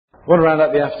I want to round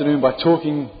out the afternoon by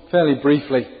talking fairly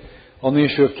briefly on the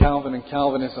issue of Calvin and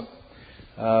Calvinism.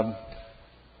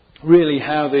 Really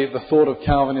how the thought of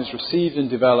Calvin is received and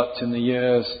developed in the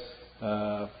years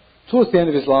towards the end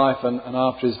of his life and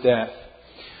after his death.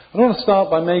 I want to start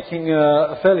by making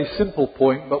a fairly simple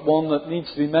point, but one that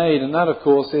needs to be made, and that of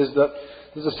course is that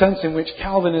there's a sense in which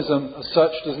Calvinism as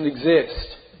such doesn't exist.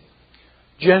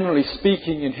 Generally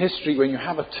speaking, in history, when you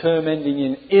have a term ending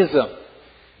in ism,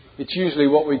 it's usually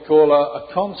what we call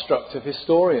a construct of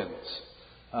historians.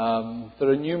 There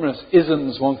are numerous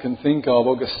isms one can think of: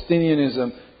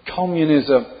 Augustinianism,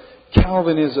 communism,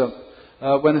 Calvinism.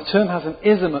 When a term has an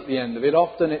ism at the end of it,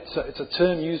 often it's a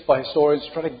term used by historians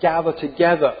to try to gather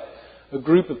together a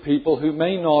group of people who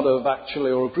may not have actually,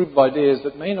 or a group of ideas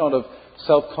that may not have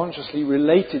self-consciously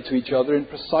related to each other in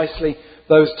precisely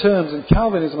those terms. And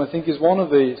Calvinism, I think, is one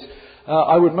of these.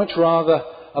 I would much rather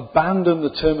abandon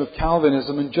the term of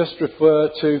Calvinism and just refer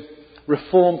to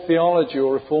Reformed theology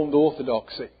or Reformed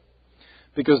orthodoxy.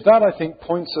 Because that, I think,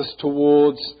 points us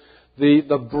towards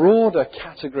the broader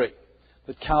category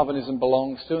that Calvinism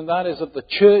belongs to, and that is of the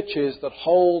churches that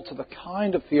hold to the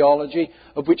kind of theology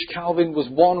of which Calvin was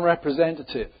one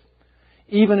representative.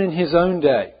 Even in his own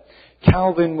day,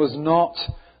 Calvin was not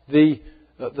the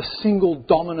single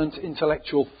dominant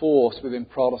intellectual force within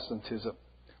Protestantism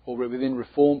or within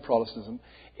Reformed Protestantism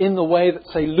in the way that,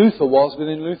 say, Luther was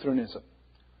within Lutheranism.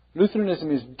 Lutheranism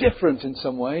is different in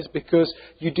some ways because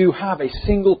you do have a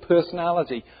single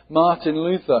personality, Martin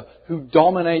Luther, who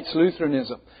dominates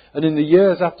Lutheranism. And in the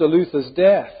years after Luther's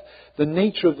death, the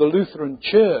nature of the Lutheran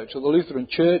Church, or the Lutheran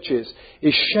churches,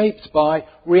 is shaped by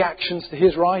reactions to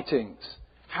his writings,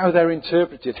 how they're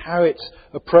interpreted, how it's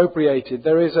appropriated.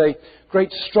 There is a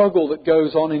great struggle that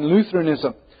goes on in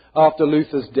Lutheranism after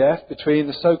Luther's death between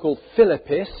the so-called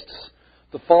Philippists,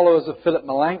 the followers of Philip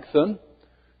Melanchthon,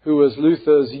 who was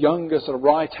Luther's younger sort of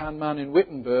right-hand man in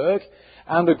Wittenberg,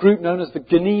 and a group known as the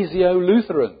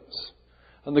Genesio-Lutherans.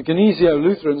 And the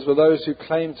Genesio-Lutherans were those who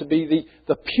claimed to be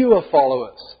the pure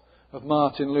followers of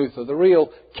Martin Luther, the real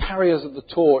carriers of the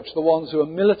torch, the ones who are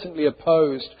militantly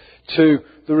opposed to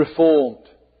the Reformed.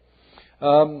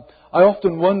 I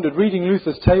often wondered, reading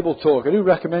Luther's Table Talk, I do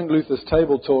recommend Luther's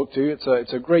Table Talk to you.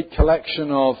 It's a great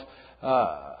collection of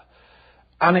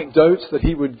anecdotes that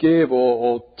he would give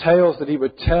or tales that he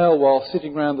would tell while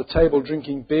sitting around the table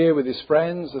drinking beer with his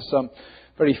friends. There's some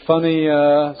very funny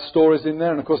stories in there,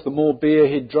 and of course the more beer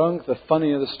he'd drunk, the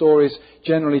funnier the stories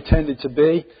generally tended to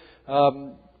be.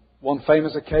 One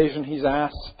famous occasion he's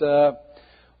asked,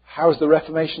 how has the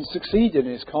Reformation succeeded?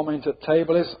 And his comment at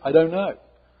table is, I don't know.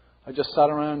 I just sat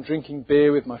around drinking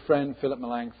beer with my friend Philip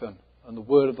Melanchthon, and the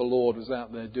word of the Lord was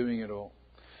out there doing it all.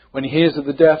 When he hears of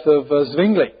the death of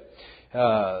Zwingli,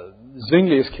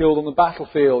 Zwingli is killed on the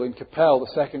battlefield in Kappel,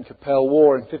 the Second Kappel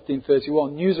War in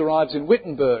 1531. News arrives in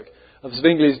Wittenberg of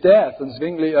Zwingli's death,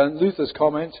 and Luther's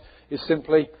comment is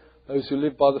simply, those who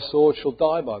live by the sword shall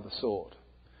die by the sword.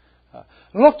 And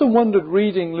I've often wondered,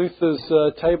 reading Luther's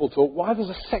Table Talk, why there's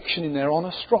a section in there on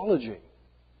astrology.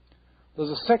 There's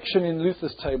a section in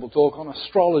Luther's Table Talk on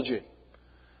astrology,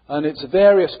 and it's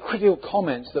various critical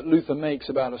comments that Luther makes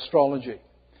about astrology.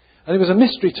 And it was a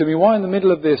mystery to me why in the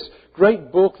middle of this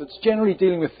great book that's generally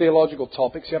dealing with theological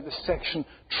topics, you have this section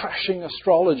trashing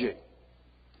astrology.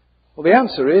 Well, the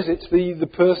answer is it's the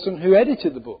person who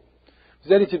edited the book. It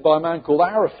was edited by a man called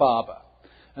Aurifaber.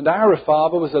 And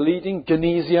Aurifaber was a leading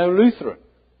Genesio-Lutheran.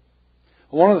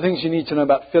 And one of the things you need to know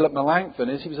about Philip Melanchthon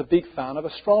is he was a big fan of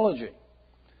astrology.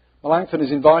 Melanchthon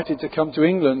is invited to come to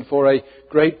England for a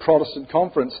great Protestant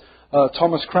conference.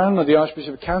 Thomas Cranmer, the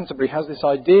Archbishop of Canterbury, has this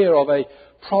idea of a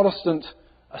Protestant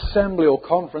assembly or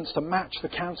conference to match the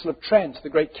Council of Trent, the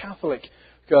great Catholic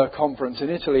conference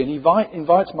in Italy. And he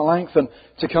invites Melanchthon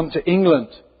to come to England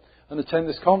and attend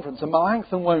this conference. And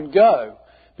Melanchthon won't go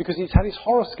because he's had his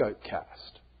horoscope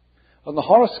cast. And the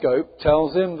horoscope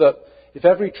tells him that if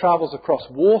ever he travels across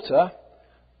water,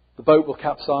 the boat will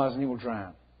capsize and he will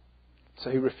drown. So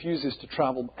he refuses to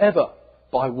travel ever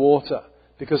by water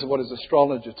because of what his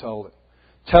astrologer told him.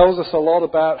 Tells us a lot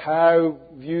about how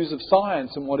views of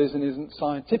science and what is and isn't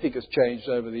scientific has changed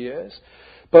over the years,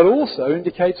 but also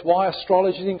indicates why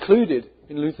astrology is included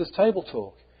in Luther's Table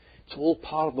Talk. It's all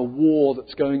part of the war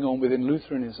that's going on within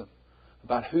Lutheranism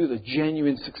about who the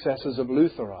genuine successors of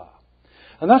Luther are.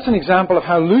 And that's an example of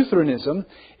how Lutheranism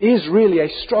is really a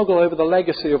struggle over the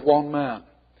legacy of one man.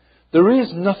 There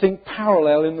is nothing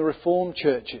parallel in the Reformed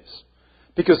churches,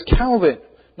 because Calvin,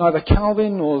 neither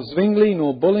Calvin nor Zwingli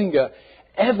nor Bullinger,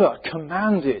 ever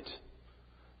commanded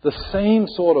the same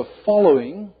sort of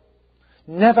following,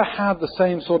 never had the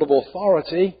same sort of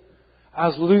authority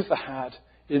as Luther had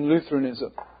in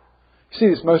Lutheranism. You see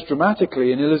this most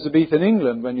dramatically in Elizabethan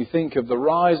England when you think of the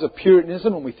rise of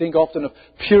Puritanism, and we think often of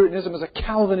Puritanism as a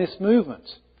Calvinist movement.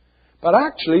 But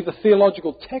actually, the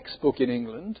theological textbook in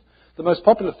England, the most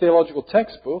popular theological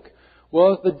textbook,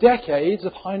 was the Decades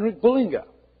of Heinrich Bullinger.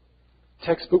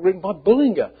 Textbook written by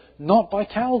Bullinger, not by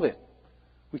Calvin.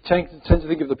 We tend to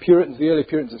think of the Puritans, the early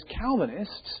Puritans, as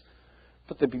Calvinists,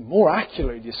 but they'd be more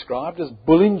accurately described as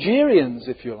Bullingerians,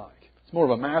 if you like. It's more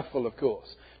of a mouthful, of course.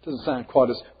 It doesn't sound quite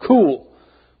as cool,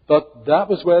 but that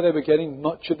was where they were getting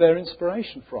much of their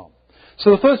inspiration from.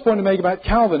 So the first point to make about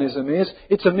Calvinism is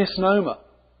it's a misnomer.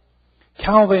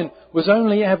 Calvin was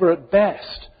only ever at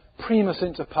best primus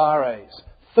inter pares,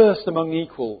 first among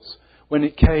equals, when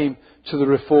it came to the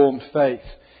Reformed faith.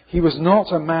 He was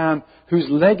not a man whose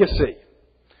legacy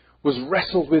was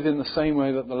wrestled with in the same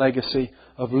way that the legacy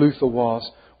of Luther was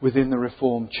within the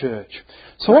Reformed Church.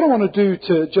 So what I want to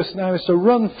do just now is to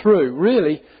run through,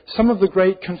 really, some of the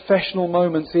great confessional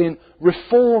moments in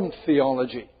Reformed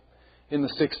theology in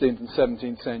the 16th and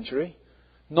 17th century,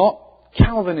 not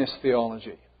Calvinist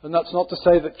theology. And that's not to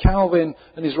say that Calvin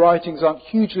and his writings aren't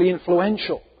hugely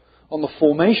influential on the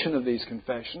formation of these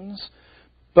confessions,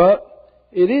 but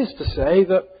it is to say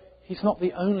that he's not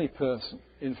the only person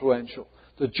influential.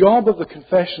 The job of the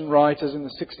confession writers in the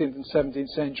 16th and 17th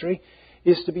century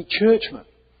is to be churchmen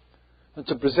and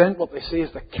to present what they see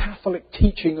as the Catholic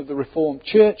teaching of the Reformed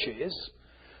churches,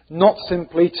 not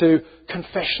simply to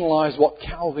confessionalize what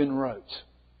Calvin wrote.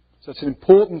 So it's an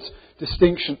important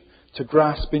distinction to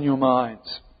grasp in your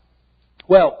minds.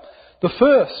 Well, the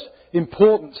first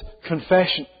important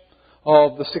confession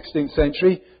of the 16th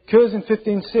century occurs in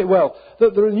 1560. Well,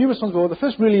 there are numerous ones, but the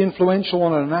first really influential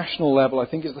one on a national level, I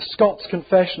think, is the Scots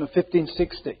Confession of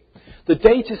 1560. The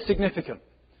date is significant.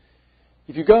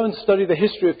 If you go and study the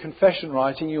history of confession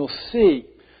writing, you'll see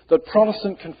that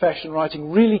Protestant confession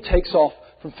writing really takes off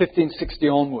from 1560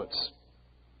 onwards.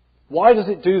 Why does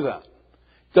it do that?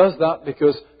 It does that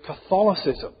because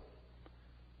Catholicism,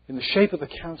 in the shape of the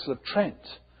Council of Trent,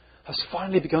 has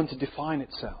finally begun to define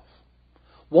itself.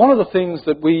 One of the things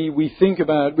that we think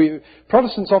about,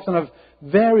 Protestants often have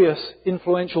various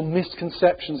influential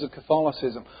misconceptions of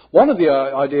Catholicism. One of the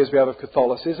ideas we have of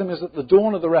Catholicism is that at the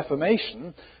dawn of the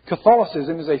Reformation,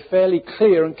 Catholicism is a fairly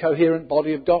clear and coherent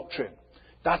body of doctrine.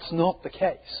 That's not the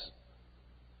case.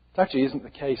 It actually isn't the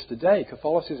case today.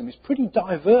 Catholicism is pretty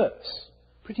diverse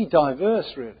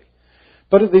really.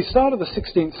 But at the start of the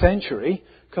 16th century,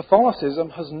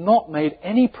 Catholicism has not made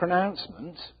any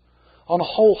pronouncement on a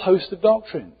whole host of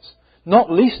doctrines,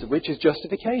 not least of which is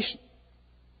justification.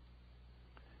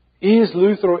 Is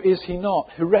Luther or is he not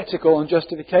heretical on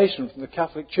justification from the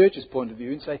Catholic Church's point of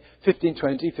view in, say,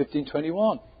 1520,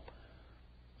 1521?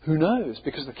 Who knows?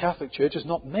 Because the Catholic Church has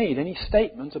not made any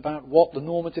statement about what the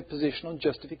normative position on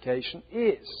justification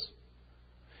is.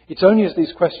 It's only as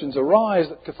these questions arise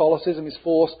that Catholicism is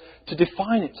forced to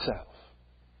define itself.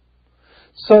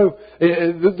 So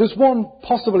there's one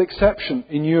possible exception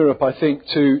in Europe, I think,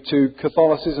 to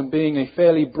Catholicism being a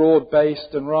fairly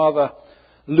broad-based and rather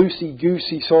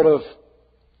loosey-goosey sort of,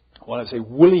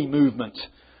 woolly movement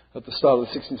at the start of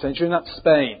the 16th century, and that's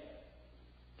Spain.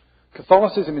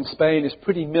 Catholicism in Spain is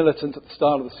pretty militant at the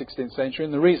start of the 16th century,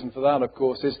 and the reason for that, of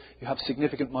course, is you have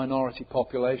significant minority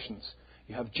populations.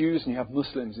 You have Jews and you have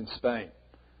Muslims in Spain.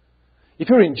 If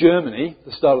you're in Germany at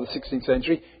the start of the 16th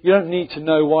century, you don't need to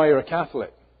know why you're a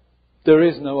Catholic. There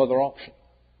is no other option.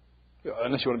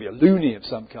 Unless you want to be a loony of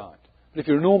some kind. But if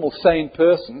you're a normal, sane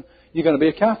person, you're going to be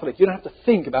a Catholic. You don't have to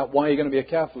think about why you're going to be a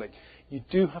Catholic. You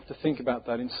do have to think about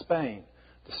that in Spain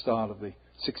at the start of the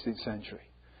 16th century.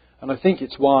 And I think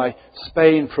it's why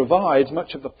Spain provides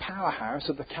much of the powerhouse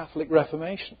of the Catholic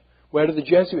Reformation. Where do the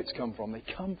Jesuits come from? They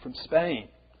come from Spain.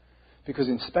 Because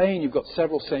in Spain you've got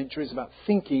several centuries about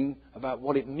thinking about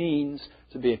what it means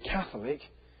to be a Catholic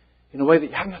in a way that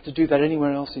you haven't had to do that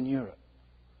anywhere else in Europe.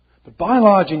 But by and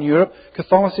large in Europe,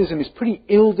 Catholicism is pretty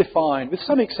ill-defined, with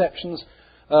some exceptions.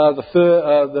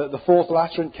 The Fourth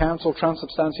Lateran Council,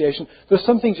 transubstantiation. There are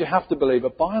some things you have to believe,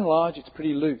 but by and large it's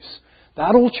pretty loose.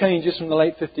 That all changes from the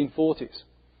late 1540s.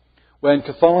 When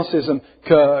Catholicism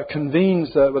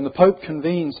convenes, when the Pope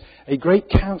convenes a great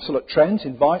council at Trent,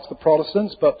 invites the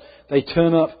Protestants, but they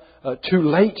turn up too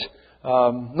late.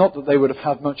 Not that they would have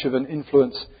had much of an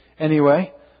influence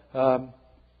anyway.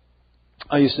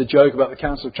 I used to joke about the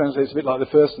Council of Trent. It's a bit like the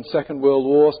First and Second World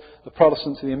Wars. The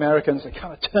Protestants and the Americans, they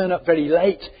kind of turn up very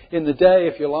late in the day,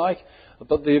 if you like.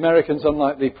 But the Americans,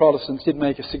 unlike the Protestants, did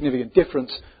make a significant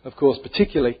difference, of course,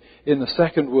 particularly in the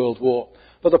Second World War.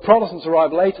 But the Protestants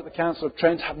arrive late at the Council of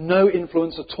Trent, have no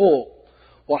influence at all.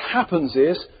 What happens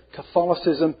is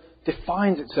Catholicism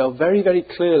defines itself very, very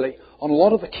clearly on a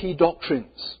lot of the key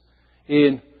doctrines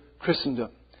in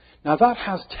Christendom. Now that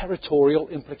has territorial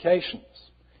implications.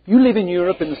 You live in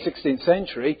Europe in the 16th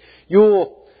century,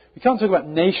 we can't talk about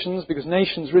nations because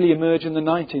nations really emerge in the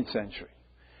 19th century.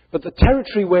 But the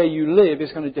territory where you live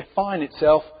is going to define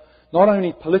itself not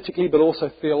only politically but also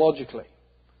theologically.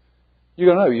 You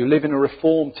don't know, you live in a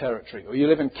Reformed territory, or you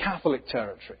live in Catholic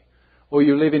territory, or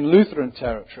you live in Lutheran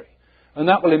territory. And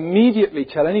that will immediately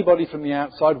tell anybody from the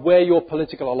outside where your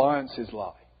political alliances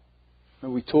lie.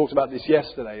 And we talked about this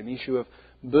yesterday, in the issue of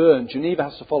Bern. Geneva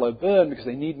has to follow Bern because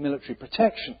they need military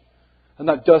protection. And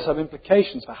that does have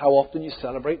implications for how often you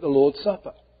celebrate the Lord's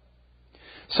Supper.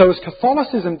 So as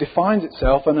Catholicism defines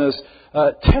itself and as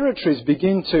territories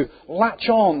begin to latch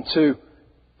on to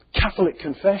Catholic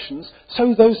confessions,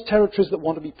 so those territories that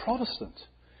want to be Protestant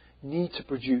need to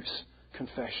produce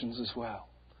confessions as well.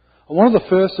 And one of the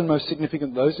first and most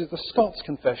significant of those is the Scots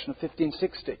Confession of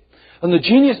 1560. And the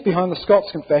genius behind the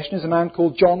Scots Confession is a man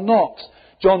called John Knox.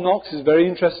 John Knox is a very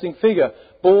interesting figure,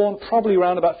 born probably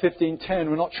around about 1510,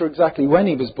 we're not sure exactly when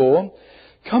he was born,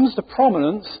 comes to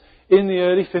prominence in the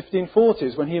early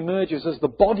 1540s when he emerges as the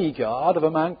bodyguard of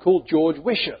a man called George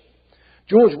Wishart.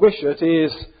 George Wishart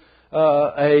is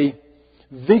a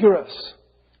vigorous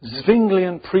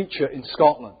Zwinglian preacher in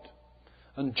Scotland.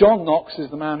 And John Knox is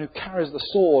the man who carries the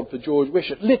sword for George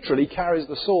Wishart, literally carries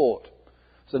the sword.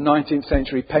 It's a 19th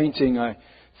century painting. I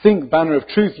think Banner of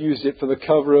Truth used it for the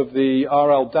cover of the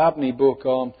R.L. Dabney book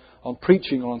on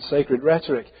preaching or on sacred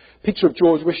rhetoric. Picture of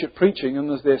George Wishart preaching, and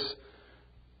there's this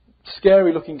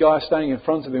scary looking guy standing in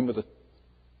front of him with a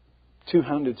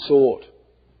two-handed sword.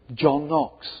 John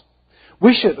Knox.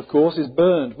 Wishart, of course, is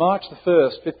burned. March the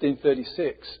 1st,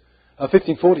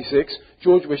 1546,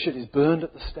 George Wishart is burned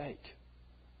at the stake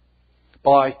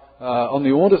on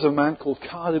the orders of a man called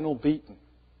Cardinal Beaton.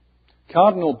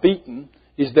 Cardinal Beaton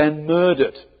is then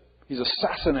murdered. He's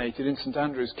assassinated in St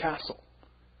Andrew's Castle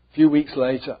a few weeks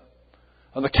later.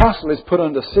 And the castle is put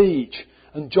under siege.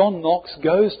 And John Knox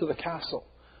goes to the castle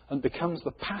and becomes the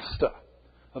pastor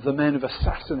of the men who've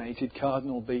assassinated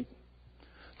Cardinal Beaton.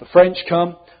 The French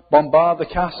come, bombard the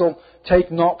castle,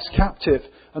 take Knox captive,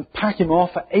 and pack him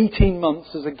off for 18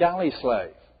 months as a galley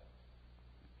slave.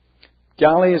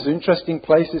 Galleys are interesting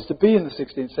places to be in the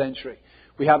 16th century.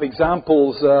 We have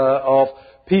examples of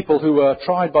people who were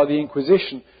tried by the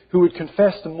Inquisition who would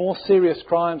confess to more serious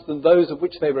crimes than those of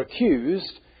which they were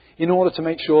accused in order to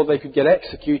make sure they could get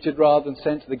executed rather than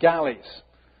sent to the galleys.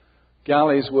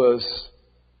 Galleys was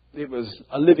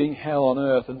a living hell on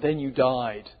earth, and then you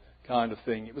died kind of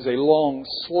thing. It was a long,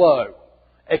 slow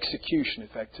execution,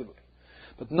 effectively.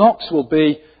 But Knox will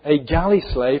be a galley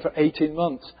slave for 18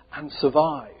 months and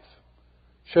survive.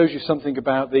 Shows you something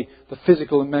about the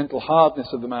physical and mental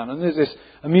hardness of the man. And there's this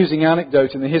amusing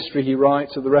anecdote in the history he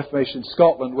writes of the Reformation in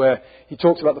Scotland where he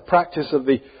talks about the practice of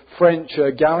the French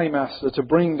galley master to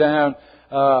bring down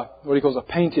what he calls a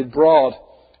painted brod,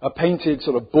 a painted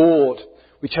sort of board,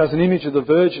 which has an image of the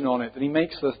Virgin on it, that he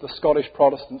makes the Scottish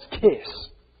Protestants kiss.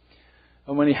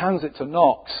 And when he hands it to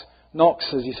Knox, Knox,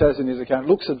 as he says in his account,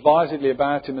 looks advisedly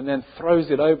about him and then throws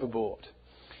it overboard.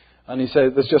 And he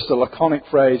says, there's just a laconic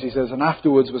phrase, he says, and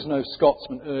afterwards was no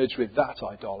Scotsman urged with that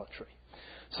idolatry.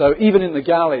 So even in the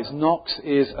galleys, Knox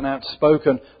is an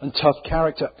outspoken and tough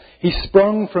character. He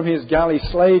sprung from his galley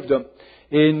slavedom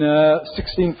in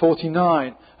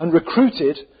 1649 and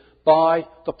recruited by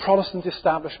the Protestant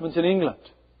establishment in England,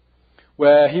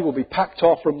 where he will be packed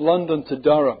off from London to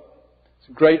Durham. It's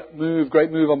a great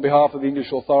move on behalf of the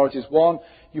English authorities. One,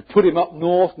 you put him up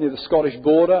north near the Scottish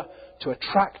border to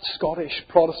attract Scottish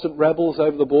Protestant rebels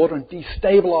over the border and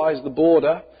destabilise the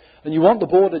border. And you want the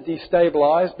border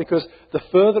destabilised because the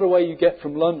further away you get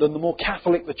from London, the more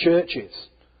Catholic the church is.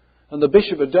 And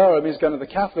the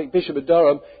Catholic Bishop of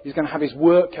Durham is going to have his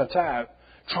work cut out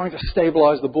trying to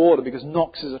stabilise the border because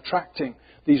Knox is attracting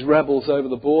these rebels over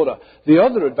the border. The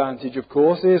other advantage, of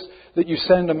course, is that you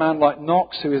send a man like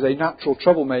Knox, who is a natural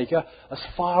troublemaker, as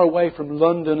far away from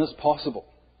London as possible.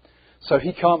 So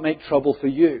he can't make trouble for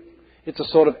you. It's a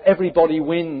sort of everybody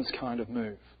wins kind of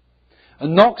move.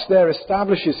 And Knox there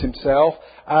establishes himself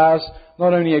as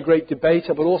not only a great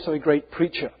debater, but also a great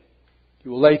preacher. He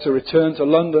will later return to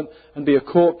London and be a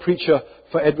court preacher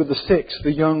for Edward VI,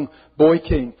 the young boy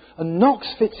king. And Knox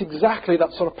fits exactly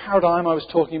that sort of paradigm I was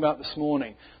talking about this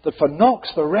morning. That for Knox,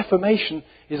 the Reformation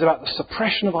is about the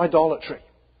suppression of idolatry.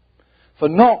 For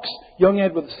Knox, young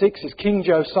Edward VI is King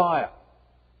Josiah.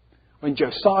 When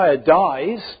Josiah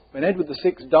dies, when Edward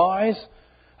VI dies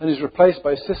and is replaced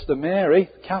by his sister Mary,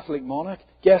 the Catholic monarch,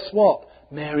 guess what?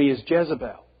 Mary is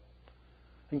Jezebel.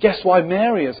 And guess why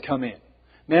Mary has come in?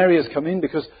 Mary has come in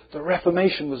because the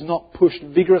Reformation was not pushed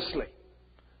vigorously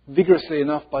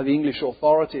enough by the English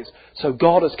authorities. So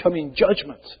God has come in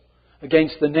judgment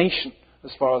against the nation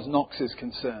as far as Knox is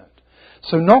concerned.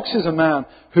 So Knox is a man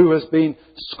who has been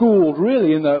schooled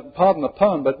really pardon the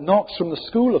pun, but Knox from the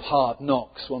school of hard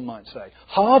knocks, one might say.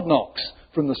 Hard knocks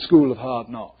from the school of hard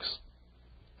knocks.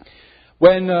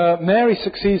 When Mary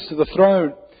succeeds to the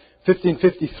throne,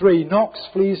 1553, Knox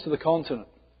flees to the continent,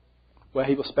 where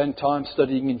he will spend time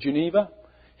studying in Geneva.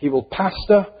 He will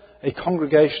pastor a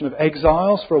congregation of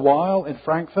exiles for a while in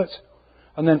Frankfurt,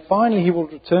 and then finally he will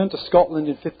return to Scotland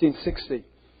in 1560,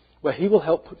 where he will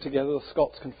help put together the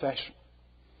Scots Confession,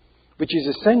 which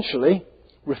is essentially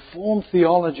Reformed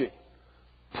theology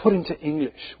put into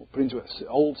English, or put into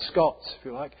Old Scots, if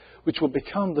you like, which will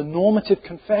become the normative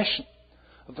confession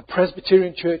of the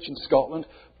Presbyterian Church in Scotland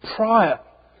prior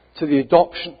to the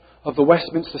adoption of the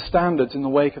Westminster Standards in the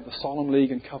wake of the Solemn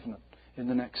League and Covenant in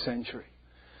the next century.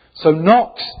 So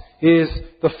Knox is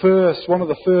one of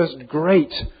the first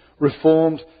great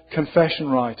Reformed confession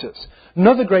writers.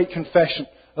 Another great confession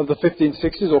of the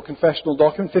 1560s, or confessional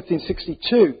document,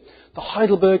 1562, the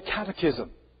Heidelberg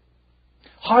Catechism.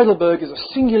 Heidelberg is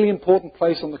a singularly important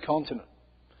place on the continent.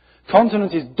 The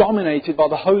continent is dominated by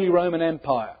the Holy Roman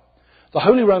Empire. The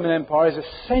Holy Roman Empire is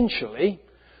essentially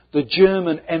the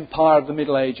German Empire of the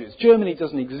Middle Ages. Germany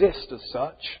doesn't exist as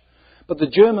such, but the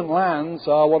German lands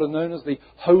are what are known as the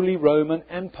Holy Roman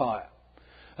Empire.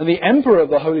 And the emperor of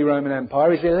the Holy Roman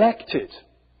Empire is elected.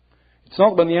 It's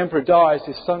not when the emperor dies,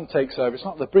 his son takes over. It's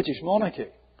not the British monarchy.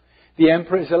 The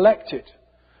emperor is elected.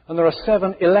 And there are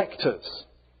 7 electors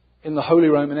in the Holy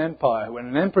Roman Empire. When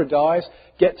an emperor dies,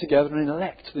 get together and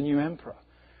elect the new emperor.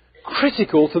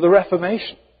 Critical to the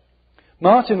Reformation.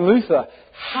 Martin Luther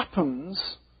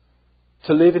happens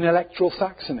to live in electoral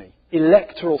Saxony.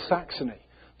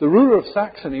 The ruler of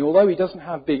Saxony, although he doesn't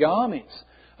have big armies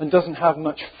and doesn't have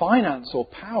much finance or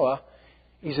power,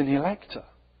 is an elector.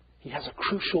 He has a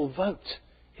crucial vote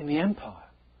in the empire.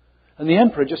 And the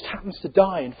emperor just happens to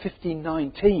die in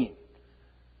 1519,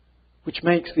 which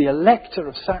makes the elector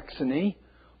of Saxony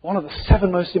one of the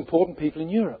 7 most important people in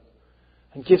Europe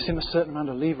and gives him a certain amount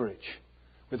of leverage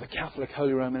with the Catholic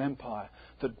Holy Roman Empire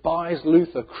that buys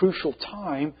Luther crucial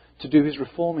time to do his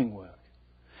reforming work.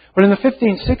 But in the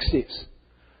 1560s,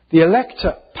 the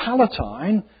elector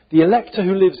Palatine, the elector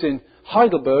who lives in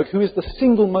Heidelberg, who is the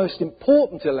single most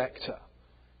important elector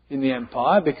in the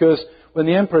empire, because when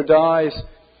the emperor dies,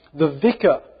 the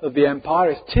vicar of the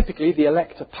empire is typically the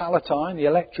elector Palatine, the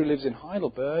elector who lives in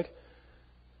Heidelberg,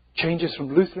 changes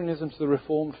from Lutheranism to the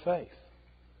Reformed faith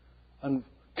and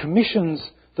commissions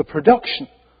the production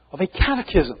of a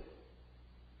catechism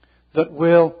that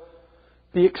will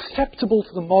be acceptable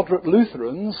to the moderate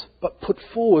Lutherans, but put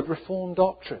forward Reformed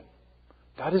doctrine.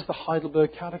 That is the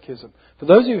Heidelberg Catechism. For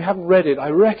those of you who haven't read it, I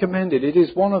recommend it. It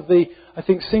is one of the, I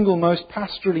think, single most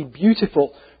pastorally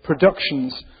beautiful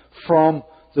productions from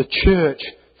the Church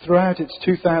throughout its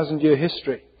 2,000-year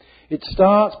history. It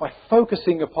starts by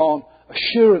focusing upon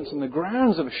assurance and the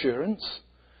grounds of assurance,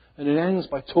 and it ends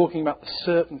by talking about the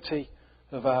certainty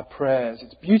of our prayers.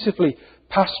 It's beautifully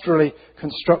pastorally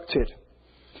constructed.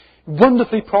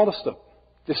 Wonderfully Protestant.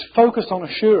 This focus on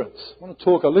assurance. I want to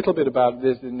talk a little bit about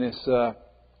this in this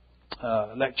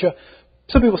lecture.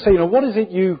 Some people say,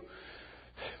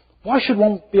 why should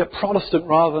one be a Protestant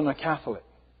rather than a Catholic?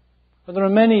 And there are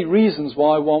many reasons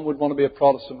why one would want to be a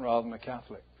Protestant rather than a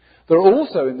Catholic. There are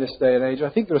also, in this day and age, I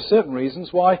think there are certain reasons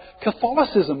why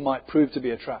Catholicism might prove to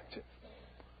be attractive.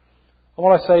 And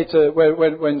what I say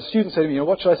when students say to me,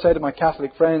 what should I say to my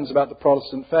Catholic friends about the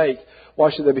Protestant faith? Why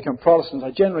should they become Protestants?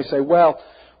 I generally say,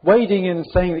 wading in and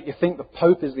saying that you think the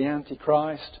Pope is the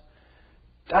Antichrist,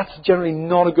 that's generally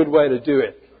not a good way to do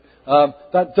it.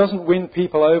 That doesn't win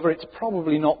people over. It's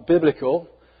probably not biblical.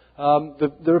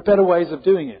 There are better ways of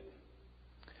doing it.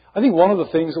 I think one of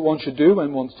the things that one should do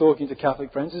when one's talking to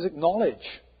Catholic friends is acknowledge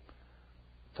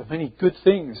the many good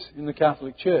things in the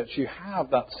Catholic Church. You have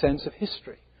that sense of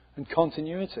history and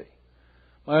continuity.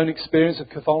 My own experience of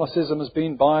Catholicism has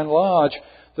been, by and large,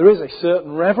 there is a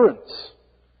certain reverence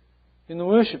in the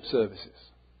worship services.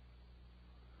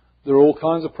 There are all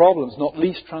kinds of problems, not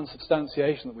least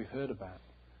transubstantiation that we've heard about.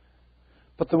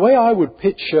 But the way I would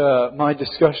pitch my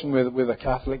discussion with a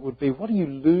Catholic would be, what do you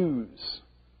lose?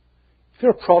 If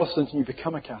you're a Protestant and you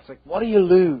become a Catholic, what do you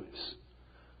lose?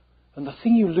 And the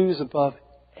thing you lose above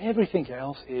everything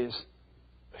else is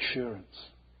assurance.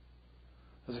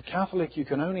 As a Catholic, you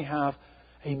can only have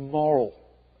a moral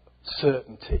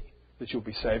certainty that you'll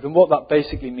be saved. And what that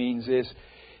basically means is,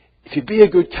 if you be a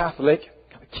good Catholic,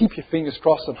 keep your fingers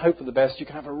crossed and hope for the best, you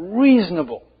can have a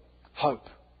reasonable hope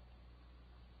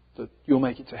that you'll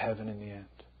make it to heaven in the end.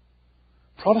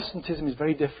 Protestantism is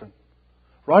very different.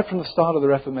 Right from the start of the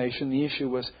Reformation, the issue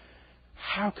was,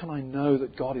 how can I know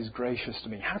that God is gracious to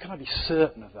me? How can I be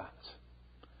certain of that?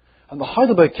 And the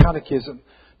Heidelberg Catechism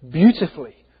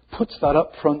beautifully puts that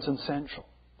up front and central.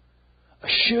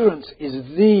 Assurance is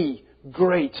the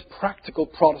great practical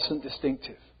Protestant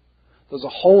distinctive. There's a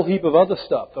whole heap of other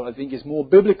stuff that I think is more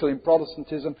biblical in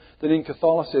Protestantism than in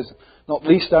Catholicism. Not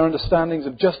least our understandings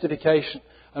of justification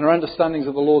and our understandings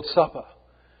of the Lord's Supper.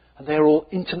 And they're all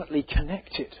intimately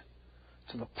connected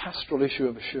to the pastoral issue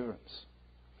of assurance.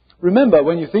 Remember,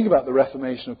 when you think about the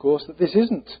Reformation, of course, that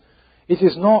it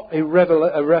is not a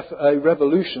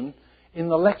revolution in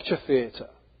the lecture theatre.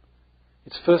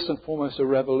 It's first and foremost a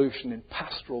revolution in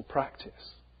pastoral practice.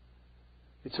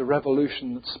 It's a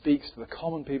revolution that speaks to the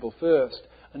common people first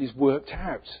and is worked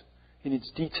out in its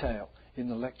detail in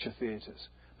the lecture theatres.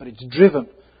 But it's driven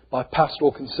by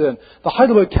pastoral concern. The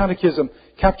Heidelberg Catechism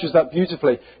captures that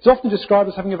beautifully. It's often described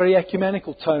as having a very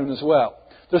ecumenical tone as well.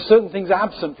 There are certain things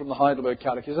absent from the Heidelberg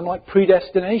Catechism, like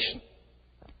predestination.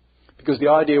 Because the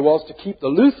idea was to keep the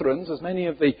Lutherans, as many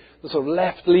of the sort of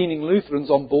left-leaning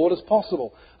Lutherans, on board as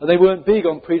possible. And they weren't big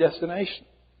on predestination.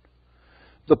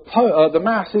 The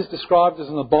Mass is described as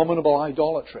an abominable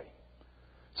idolatry.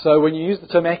 So when you use the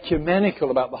term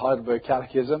ecumenical about the Heidelberg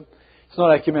Catechism, it's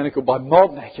not ecumenical by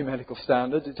modern ecumenical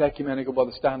standards, it's ecumenical by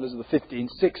the standards of the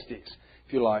 1560s,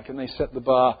 if you like. And they set the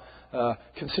bar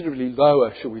considerably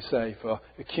lower, shall we say, for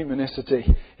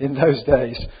ecumenicity in those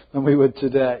days than we would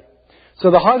today.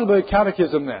 So the Heidelberg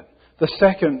Catechism then, the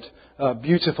second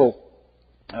beautiful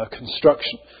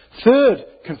construction. Third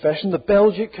confession, the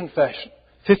Belgic Confession,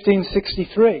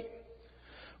 1563.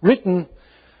 Written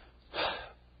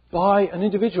by an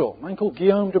individual, a man called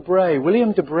Guillaume de Bray,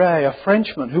 William de Bray, a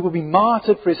Frenchman who will be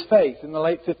martyred for his faith in the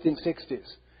late 1560s.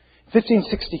 In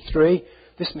 1563,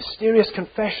 this mysterious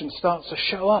confession starts to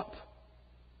show up.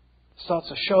 Starts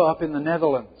to show up in the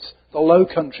Netherlands, the Low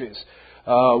Countries,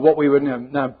 what we would know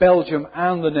now Belgium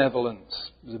and the Netherlands.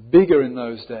 It was bigger in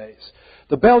those days.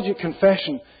 The Belgic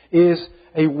Confession is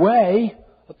a way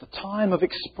at the time of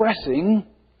expressing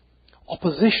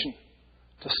opposition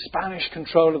to Spanish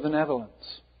control of the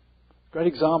Netherlands. Great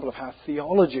example of how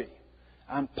theology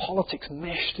and politics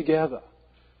mesh together.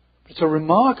 It's a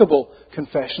remarkable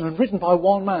confession and written by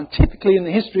one man. Typically in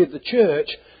the history of the church,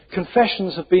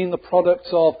 confessions have been the products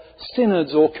of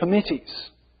synods or committees.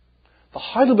 The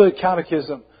Heidelberg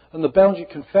Catechism and the Belgic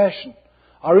Confession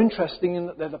are interesting in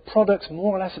that they're the products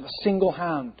more or less of a single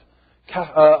hand.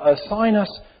 Assinus,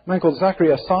 a man called Zachary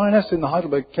Assinus in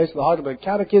the case of the Heidelberg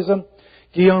Catechism,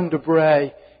 Guillaume de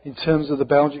Bray in terms of the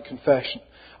Belgic Confession.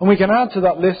 And we can add to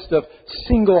that list of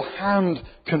single-hand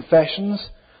confessions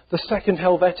the Second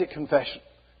Helvetic Confession,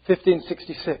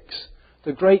 1566,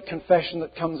 the great confession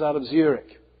that comes out of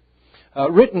Zurich.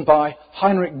 Written by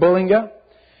Heinrich Bullinger.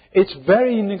 It's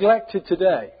very neglected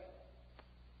today.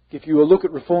 If you will look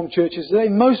at Reformed churches today,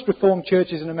 most Reformed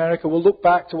churches in America will look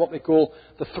back to what they call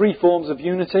the three forms of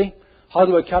unity,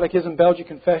 Heidelberg Catechism, Belgic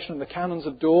Confession, and the Canons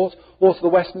of Dort, or to the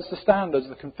Westminster Standards,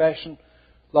 the Confession,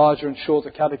 larger and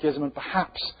shorter Catechism, and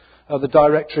perhaps the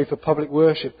Directory for Public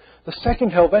Worship. The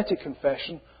Second Helvetic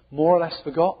Confession, more or less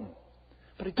forgotten.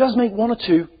 But it does make one or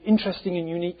two interesting and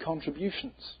unique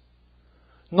contributions.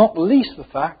 Not least the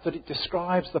fact that it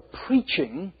describes the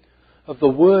preaching of the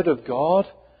Word of God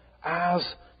as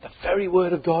the very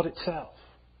Word of God itself.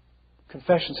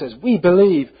 Confession says, we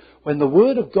believe when the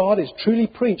Word of God is truly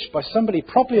preached by somebody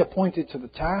properly appointed to the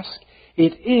task,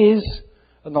 it is,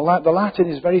 and the Latin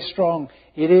is very strong,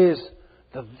 it is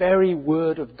the very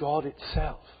Word of God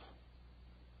itself.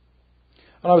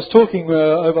 And I was talking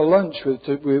over lunch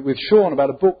with Sean about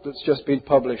a book that's just been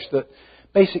published that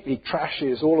basically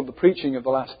trashes all of the preaching of the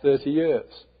last 30 years.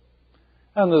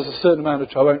 And there's a certain amount of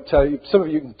truth. I won't tell you. Some of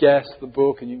you can guess the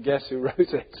book and you can guess who wrote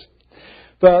it.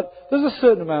 But there's a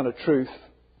certain amount of truth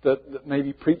that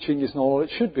maybe preaching is not all it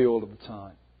should be all of the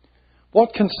time.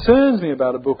 What concerns me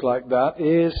about a book like that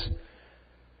is,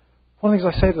 one of the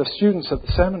things I say to the students at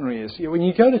the seminary is, when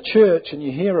you go to church and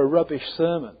you hear a rubbish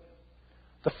sermon,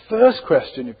 the first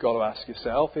question you've got to ask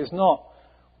yourself is not,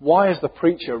 why is the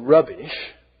preacher rubbish?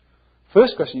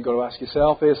 First question you've got to ask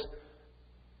yourself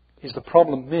is the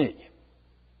problem me?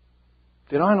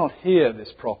 Did I not hear this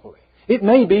properly? It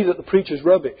may be that the preacher's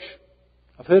rubbish.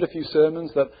 I've heard a few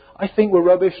sermons that I think were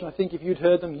rubbish, and I think if you'd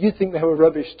heard them, you'd think they were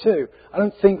rubbish too. I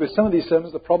don't think with some of these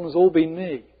sermons the problem's all been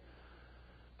me.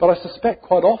 But I suspect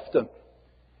quite often,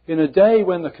 in a day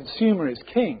when the consumer is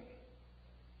king,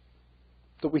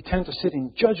 that we tend to sit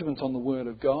in judgment on the Word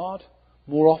of God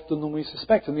more often than we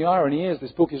suspect. And the irony is,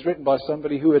 this book is written by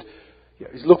somebody who had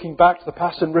is looking back to the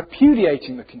past and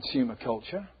repudiating the consumer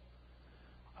culture.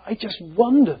 I just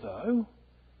wonder, though,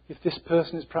 if this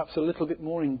person is perhaps a little bit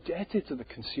more indebted to the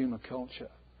consumer culture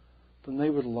than they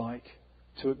would like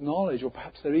to acknowledge, or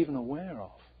perhaps they're even aware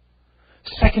of.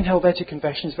 Second Helvetic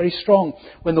Confession is very strong.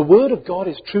 When the Word of God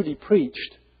is truly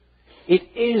preached, it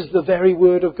is the very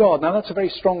Word of God. Now, that's a very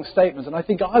strong statement, and I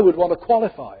think I would want to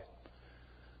qualify it.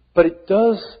 But it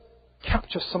does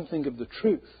capture something of the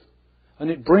truth. And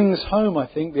it brings home, I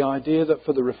think, the idea that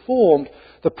for the Reformed,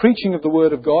 the preaching of the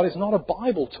Word of God is not a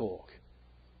Bible talk.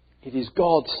 It is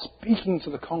God speaking to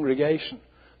the congregation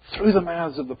through the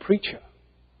mouths of the preacher.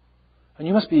 And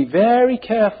you must be very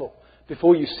careful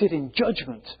before you sit in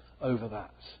judgment over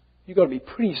that. You've got to be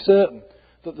pretty certain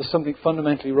that there's something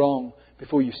fundamentally wrong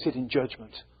before you sit in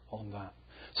judgment on that.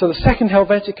 So the Second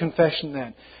Helvetic Confession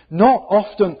then, not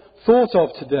often thought of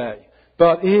today,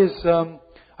 but is,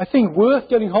 I think, worth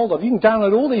getting hold of. You can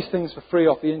download all these things for free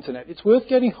off the internet. It's worth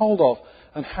getting hold of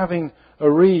and having a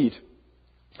read.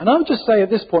 And I would just say at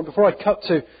this point, before I cut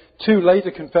to two later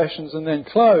confessions and then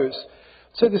close,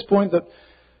 I'd say at this point that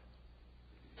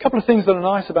a couple of things that are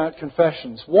nice about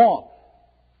confessions. One,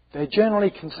 they're generally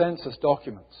consensus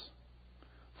documents.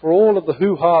 For all of the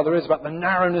hoo-ha there is about the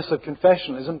narrowness of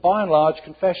confessionalism, by and large,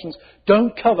 confessions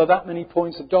don't cover that many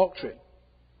points of doctrine.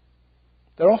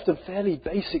 They're often fairly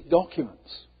basic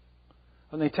documents.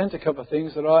 And they tend to cover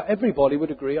things that everybody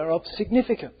would agree are of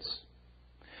significance.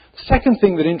 The second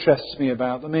thing that interests me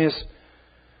about them is,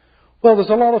 well, there's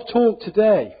a lot of talk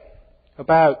today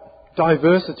about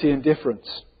diversity and difference.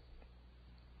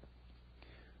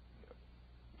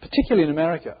 Particularly in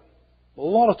America. A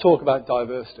lot of talk about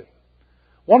diversity.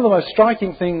 One of the most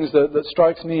striking things that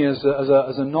strikes me as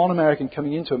a non-American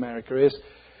coming into America is,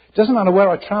 it doesn't matter where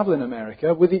I travel in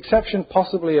America, with the exception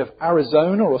possibly of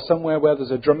Arizona or somewhere where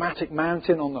there's a dramatic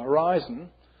mountain on the horizon,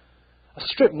 a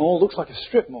strip mall looks like a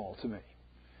strip mall to me.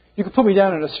 You could put me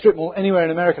down in a strip mall anywhere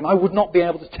in America and I would not be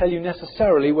able to tell you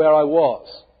necessarily where I was.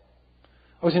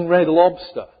 I was in Red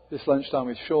Lobster this lunchtime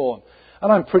with Sean,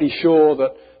 and I'm pretty sure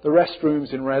that the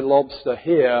restrooms in Red Lobster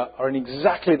here are in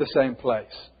exactly the same place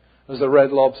as the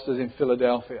Red Lobsters in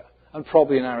Philadelphia, and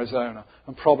probably in Arizona,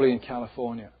 and probably in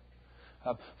California.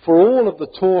 For all of the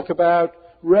talk about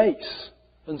race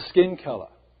and skin colour,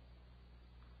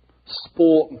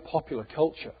 sport and popular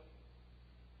culture,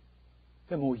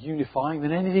 they're more unifying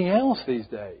than anything else these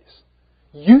days.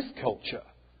 Youth culture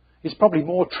is probably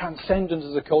more transcendent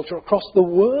as a culture across the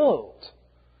world.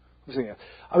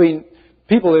 I mean,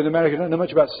 people in America don't know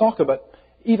much about soccer, but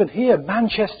even here,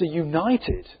 Manchester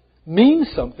United means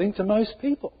something to most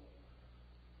people.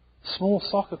 Small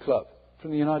soccer club from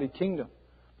the United Kingdom.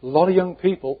 A lot of young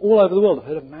people all over the world have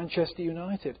heard of Manchester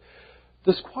United.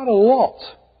 There's quite a lot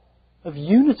of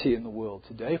unity in the world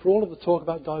today for all of the talk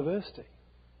about diversity.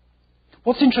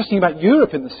 What's interesting about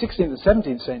Europe in the 16th and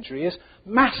 17th century is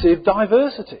massive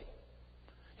diversity.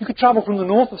 You could travel from the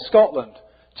north of Scotland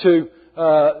to,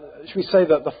 should we say,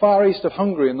 the far east of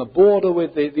Hungary and the border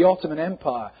with the Ottoman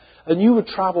Empire, and you would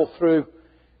travel through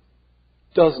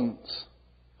dozens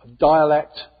of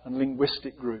dialect and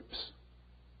linguistic groups.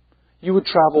 You would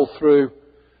travel through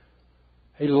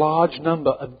a large number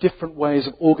of different ways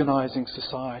of organising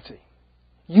society.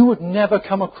 You would never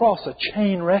come across a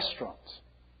chain restaurant.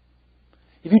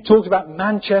 If you talked about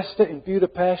Manchester in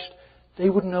Budapest, they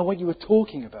wouldn't know what you were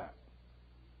talking about.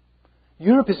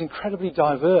 Europe is incredibly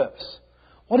diverse.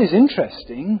 What is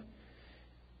interesting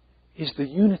is the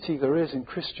unity there is in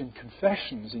Christian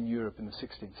confessions in Europe in the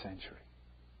 16th century.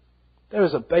 There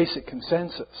is a basic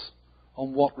consensus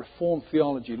on what Reformed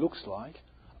theology looks like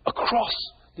across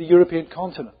the European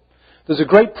continent. There's a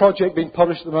great project being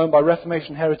published at the moment by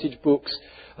Reformation Heritage Books,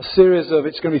 a series of,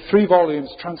 it's going to be 3 volumes,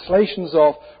 translations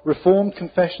of Reformed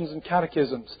confessions and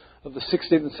catechisms of the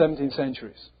 16th and 17th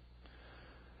centuries.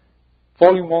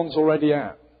 Volume 1's already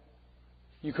out.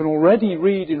 You can already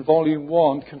read in Volume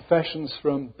 1 confessions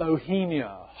from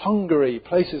Bohemia, Hungary,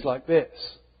 places like this.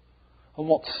 And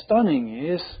what's stunning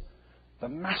is the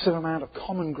massive amount of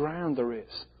common ground there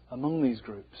is among these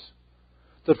groups.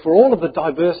 That for all of the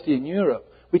diversity in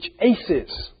Europe, which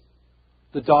aces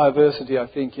the diversity, I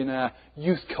think, in our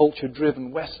youth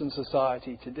culture-driven Western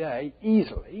society today,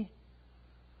 easily,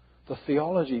 the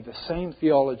theology, the same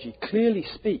theology, clearly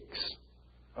speaks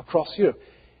across Europe.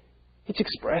 It's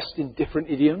expressed in different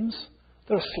idioms.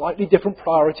 There are slightly different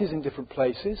priorities in different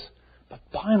places. But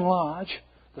by and large,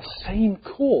 the same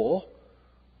core,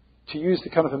 to use the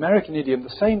kind of American idiom,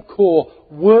 the same core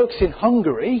works in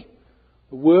Hungary,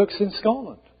 works in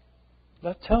Scotland.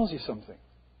 That tells you something.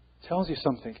 Tells you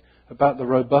something about the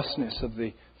robustness of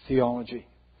the theology.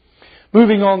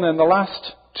 Moving on then, the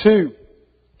last 2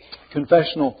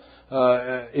 confessional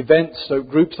events, so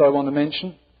groups I want to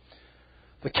mention.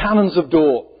 The Canons of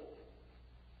Dort.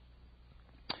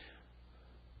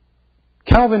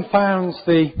 Calvin founds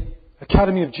the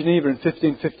Academy of Geneva in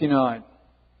 1559.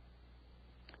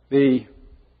 The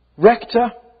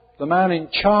rector, the man in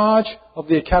charge of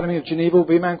the Academy of Geneva, will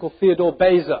be a man called Theodore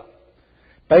Beza.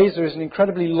 Beza is an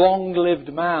incredibly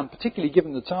long-lived man, particularly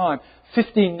given the time,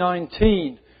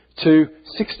 1519 to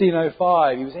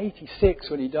 1605. He was 86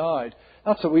 when he died.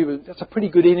 That's a pretty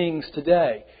good innings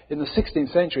today. In the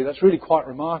 16th century, that's really quite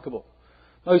remarkable.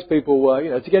 Most people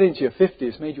were, to get into your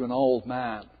 50s made you an old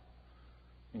man.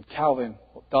 And Calvin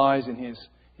dies in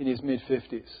his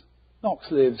mid-50s. Knox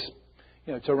lives,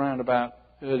 to around about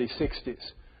early 60s.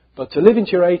 But to live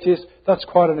into your 80s, that's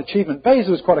quite an achievement. Beza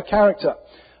was quite a character.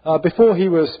 Before he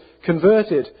was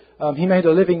converted, he made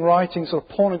a living writing sort of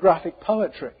pornographic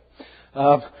poetry,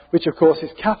 which, of course,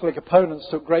 his Catholic opponents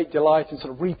took great delight in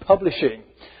sort of republishing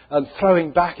and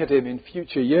throwing back at him in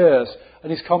future years.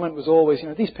 And his comment was always,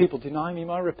 these people deny me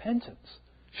my repentance.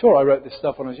 Sure, I wrote this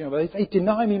stuff when I was young, but they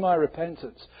deny me my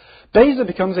repentance. Beza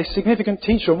becomes a significant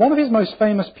teacher, and one of his most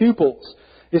famous pupils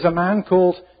is a man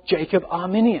called Jacob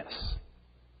Arminius.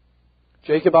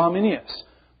 Jacob Arminius,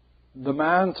 the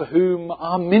man to whom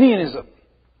Arminianism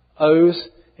owes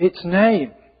its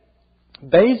name.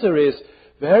 Beza is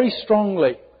very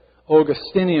strongly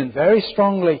Augustinian, very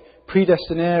strongly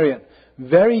predestinarian,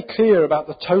 very clear about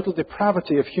the total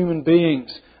depravity of human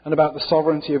beings and about the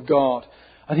sovereignty of God.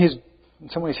 And in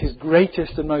some ways, his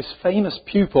greatest and most famous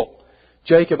pupil,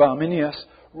 Jacob Arminius,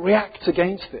 reacts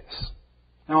against this.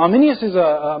 Now, Arminius is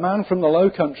a man from the Low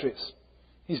Countries.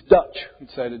 He's Dutch, we'd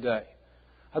say today.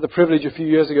 I had the privilege a few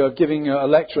years ago of giving a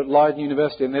lecture at Leiden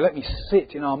University, and they let me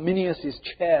sit in Arminius'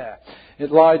 chair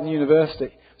at Leiden University.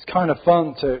 It's kind of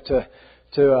fun to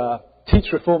teach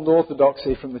Reformed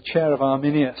Orthodoxy from the chair of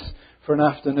Arminius for an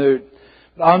afternoon.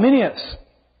 But Arminius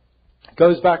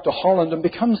goes back to Holland and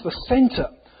becomes the centre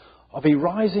of a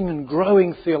rising and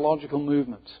growing theological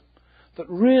movement that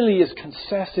really is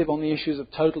concessive on the issues of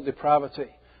total depravity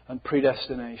and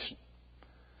predestination.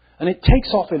 And it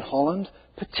takes off in Holland,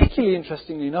 particularly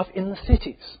interestingly enough, in the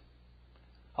cities.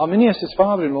 Arminius'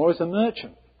 father-in-law is a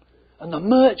merchant, and the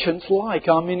merchants like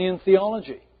Arminian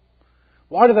theology.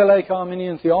 Why do they like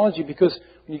Arminian theology? Because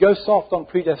when you go soft on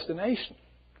predestination,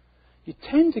 you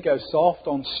tend to go soft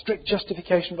on strict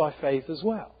justification by faith as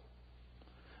well.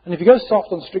 And if you go soft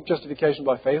on strict justification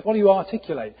by faith, what do you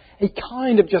articulate? A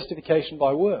kind of justification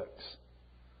by works.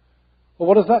 Well,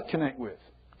 what does that connect with?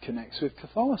 It connects with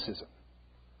Catholicism.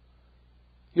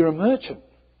 You're a merchant.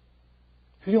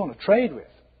 Who do you want to trade with?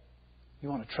 You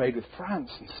want to trade with France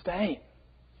and Spain.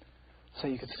 So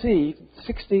you could see,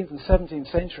 16th and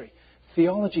 17th century,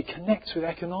 theology connects with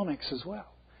economics as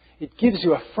well. It gives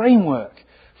you a framework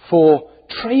for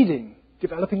trading,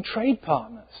 developing trade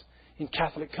partners in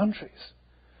Catholic countries.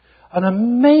 And a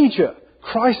major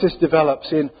crisis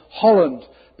develops in Holland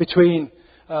between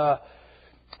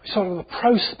sort of the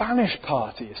pro-Spanish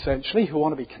party, essentially, who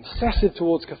want to be concessive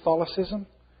towards Catholicism,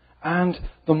 and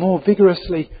the more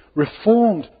vigorously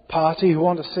reformed party who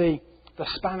want to see the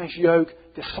Spanish yoke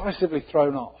decisively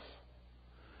thrown off.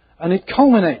 And it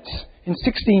culminates in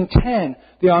 1610.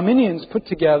 The Arminians put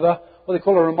together what they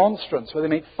call a remonstrance, where they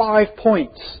make 5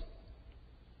 points.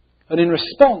 And in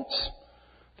response,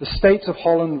 the states of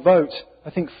Holland vote,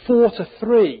 I think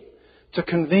 4-3, to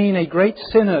convene a great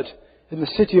synod in the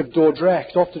city of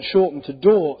Dordrecht, often shortened to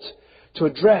Dort, to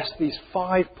address these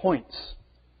 5 points.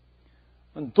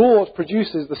 And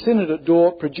the synod at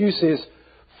Dort produces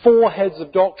 4 heads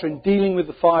of doctrine dealing with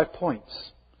the 5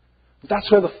 points. That's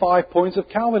where the 5 points of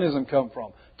Calvinism come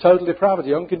from. Total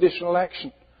depravity, unconditional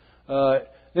election,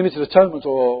 limited atonement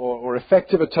or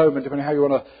effective atonement, depending on how you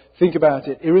want to think about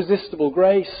it, irresistible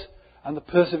grace, and the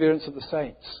perseverance of the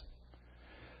saints.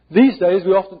 These days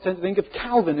we often tend to think of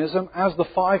Calvinism as the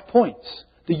 5 points.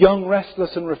 The Young,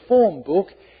 Restless and Reformed book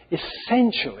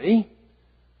essentially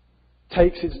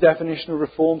takes its definition of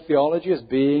Reformed theology as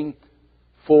being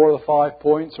 4 of the 5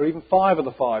 points, or even 5 of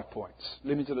the 5 points.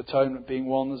 Limited atonement being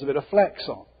one there's a bit of flex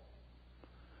on.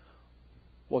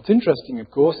 What's interesting,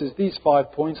 of course, is these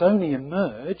 5 points only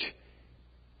emerge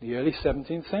in the early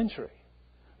 17th century.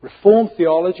 Reformed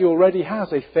theology already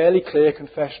has a fairly clear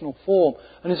confessional form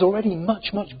and is already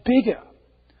much, much bigger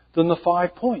than the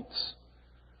 5 points.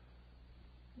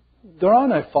 There are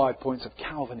no 5 points of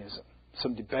Calvinism.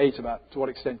 Some debate about to what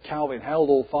extent Calvin held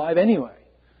all 5 anyway.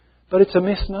 But it's a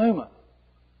misnomer.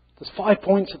 There's 5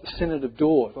 points at the Synod of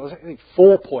Dort. Well, there's I think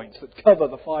 4 points that cover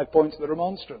the 5 points of the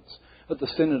Remonstrance at the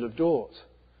Synod of Dort.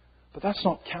 But that's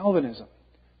not Calvinism.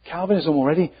 Calvinism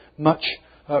already much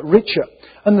richer.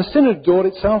 And the Synod of Dort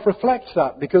itself reflects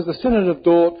that, because the Synod of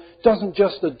Dort doesn't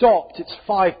just adopt its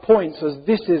 5 points as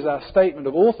this is our statement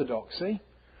of orthodoxy.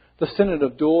 The Synod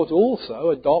of Dort also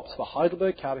adopts the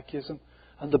Heidelberg Catechism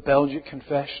and the Belgic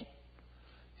Confession,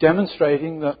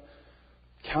 demonstrating that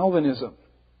Calvinism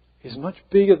is much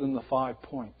bigger than the 5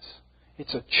 points.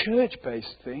 It's a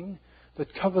church-based thing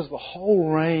that covers the whole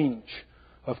range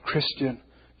of Christian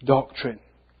doctrine.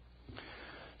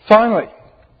 Finally,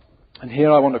 and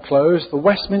here I want to close, the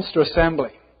Westminster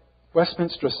Assembly.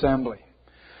 Westminster Assembly.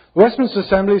 The Westminster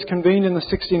Assembly is convened in the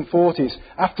 1640s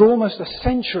after almost a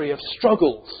century of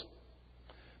struggles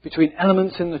between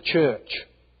elements in the church.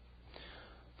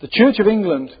 The Church of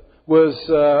England was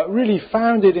really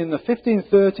founded in the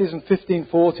 1530s and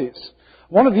 1540s.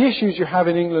 One of the issues you have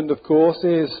in England, of course,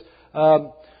 is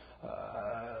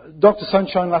Dr.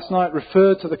 Sunshine last night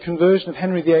referred to the conversion of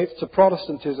Henry VIII to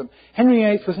Protestantism. Henry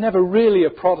VIII was never really a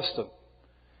Protestant.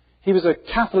 He was a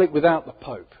Catholic without the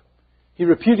Pope. He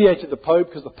repudiated the Pope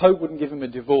because the Pope wouldn't give him a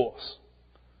divorce.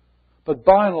 But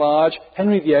by and large,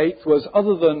 Henry VIII was,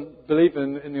 other than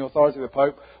believing in the authority of the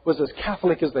Pope, was as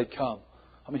Catholic as they come.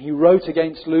 I mean, he wrote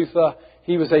against Luther.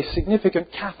 He was a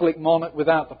significant Catholic monarch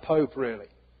without the Pope, really.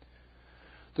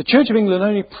 The Church of England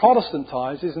only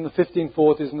Protestantizes in the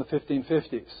 1540s and the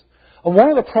 1550s. And one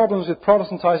of the problems with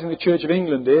Protestantizing the Church of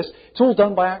England is it's all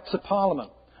done by Acts of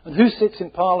Parliament. And who sits in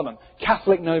Parliament?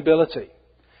 Catholic nobility.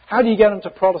 How do you get them to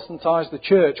Protestantize the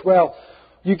Church? Well,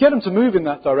 you get them to move in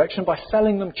that direction by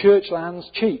selling them church lands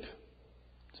cheap.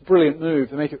 It's a brilliant move.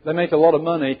 They make a lot of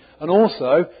money. And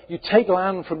also, you take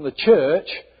land from the church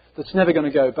that's never going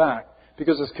to go back.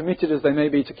 Because as committed as they may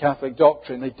be to Catholic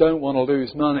doctrine, they don't want to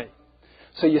lose money.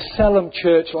 So you sell them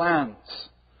church lands.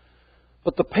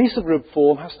 But the pace of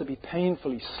reform has to be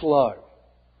painfully slow.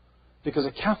 Because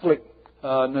a Catholic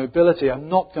nobility are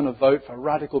not going to vote for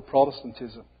radical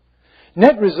Protestantism.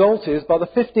 Net result is, by the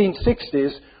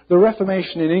 1560s, the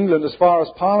Reformation in England, as far as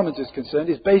Parliament is concerned,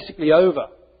 is basically over.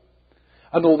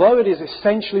 And although it is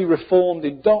essentially reformed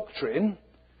in doctrine,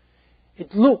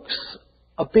 it looks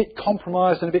a bit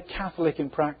compromised and a bit Catholic in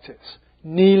practice.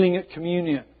 Kneeling at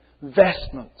communion,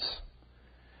 vestments.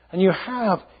 And you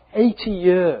have 80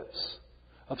 years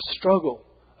of struggle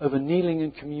over kneeling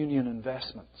and communion and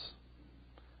vestments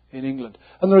in England.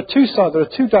 And there are two sides, there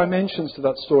are two dimensions to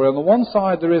that story. On the one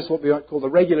side, there is what we might call the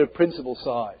regular principle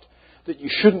side, that you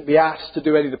shouldn't be asked to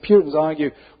do anything. The Puritans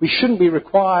argue we shouldn't be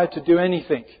required to do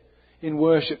anything in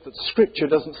worship that Scripture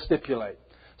doesn't stipulate.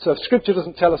 So if Scripture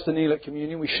doesn't tell us to kneel at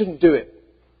communion, we shouldn't do it.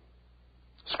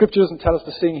 Scripture doesn't tell us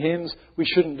to sing hymns, we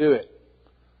shouldn't do it.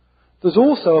 There's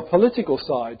also a political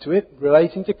side to it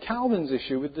relating to Calvin's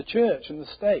issue with the church and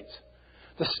the state.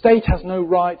 The state has no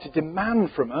right to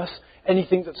demand from us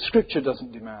anything that Scripture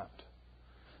doesn't demand.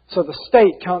 So the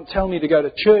state can't tell me to go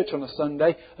to church on a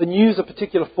Sunday and use a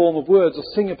particular form of words or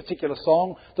sing a particular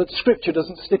song that Scripture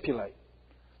doesn't stipulate.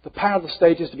 The power of the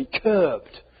state is to be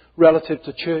curbed relative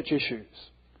to church issues.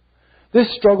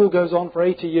 This struggle goes on for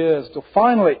 80 years till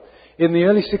finally, in the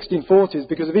early 1640s,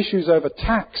 because of issues over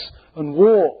tax and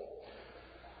war,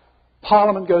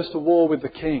 Parliament goes to war with the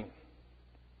king.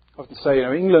 I often say,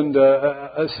 England,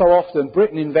 so often,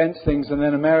 Britain invents things and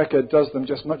then America does them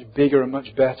just much bigger and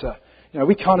much better.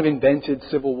 We kind of invented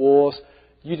civil wars.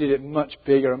 You did it much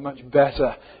bigger and much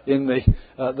better in the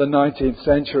 19th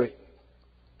century.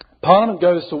 Parliament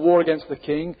goes to war against the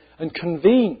king and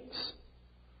convenes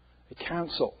a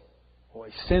council or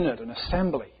a synod, an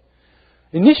assembly.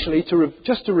 Initially,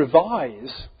 just to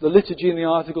revise the liturgy and the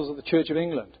articles of the Church of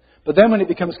England. But then when it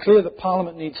becomes clear that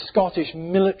Parliament needs Scottish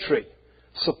military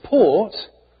support,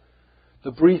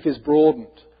 the brief is broadened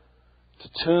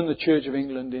to turn the Church of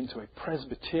England into a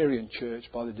Presbyterian church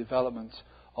by the development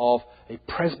of a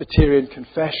Presbyterian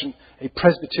confession, a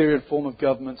Presbyterian form of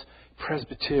government, a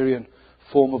Presbyterian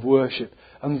form of worship.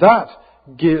 And that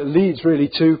leads really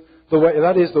to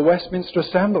the Westminster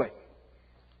Assembly.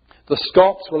 The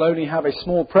Scots will only have a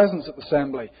small presence at the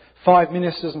Assembly. 5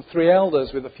 ministers and 3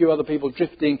 elders with a few other people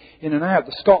drifting in and out.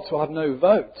 The Scots will have no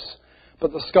votes.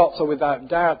 But the Scots are without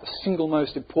doubt the single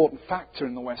most important factor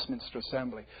in the Westminster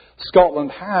Assembly.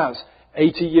 Scotland has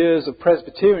 80 years of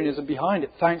Presbyterianism behind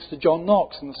it, thanks to John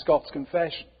Knox and the Scots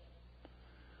Confession.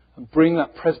 And bring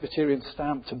that Presbyterian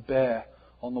stamp to bear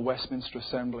on the Westminster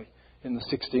Assembly in the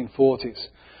 1640s.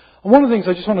 And one of the things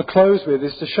I just want to close with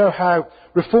is to show how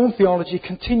Reformed theology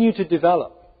continued to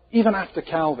develop, even after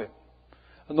Calvin.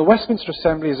 And the Westminster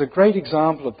Assembly is a great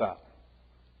example of that.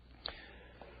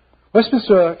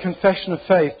 Westminster Confession of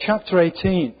Faith, chapter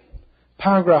 18,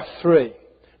 paragraph 3.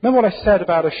 Remember what I said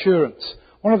about assurance.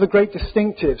 One of the great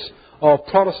distinctives of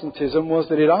Protestantism was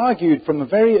that it argued from a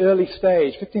very early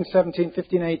stage, 1517,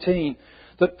 1518,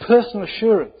 that personal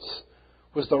assurance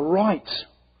was the right,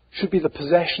 should be the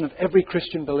possession of every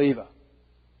Christian believer.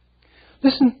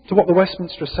 Listen to what the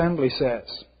Westminster Assembly says.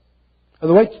 And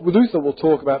the way Luther will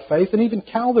talk about faith, and even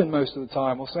Calvin most of the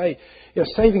time will say,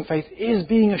 saving faith is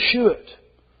being assured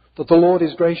that the Lord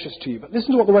is gracious to you. But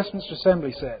listen to what the Westminster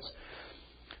Assembly says.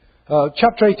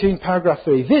 Chapter 18, paragraph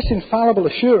 3. This infallible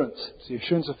assurance, the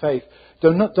assurance of faith,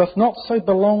 doth not so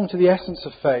belong to the essence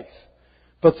of faith,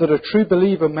 but that a true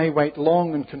believer may wait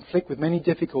long and conflict with many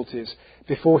difficulties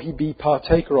before he be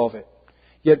partaker of it.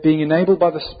 Yet being enabled by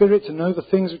the Spirit to know the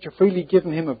things which are freely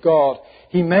given him of God,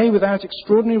 he may, without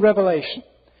extraordinary revelation,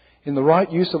 in the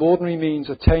right use of ordinary means,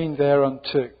 attain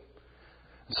thereunto.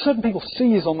 And certain people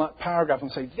seize on that paragraph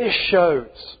and say, this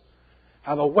shows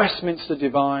how the Westminster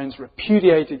divines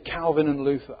repudiated Calvin and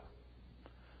Luther.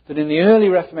 That in the early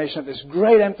Reformation had this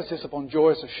great emphasis upon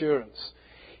joyous assurance.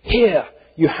 Here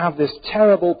you have this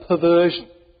terrible perversion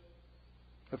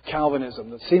of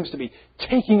Calvinism that seems to be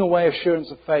taking away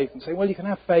assurance of faith and saying, well, you can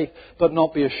have faith but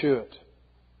not be assured.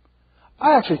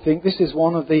 I actually think this is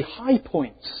one of the high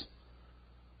points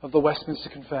of the Westminster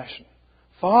Confession.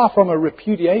 Far from a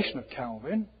repudiation of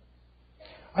Calvin,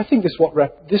 I think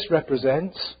this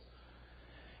represents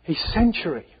a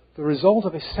century, the result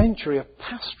of a century of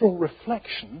pastoral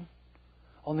reflection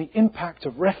on the impact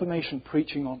of Reformation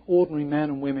preaching on ordinary men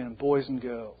and women and boys and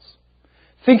girls.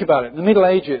 Think about it. In the Middle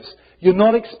Ages, you're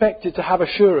not expected to have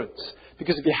assurance,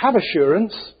 because if you have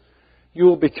assurance, you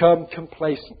will become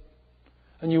complacent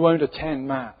and you won't attend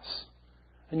Mass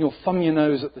and you'll thumb your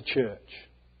nose at the church.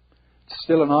 It's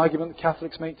still an argument the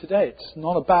Catholics make today. It's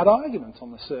not a bad argument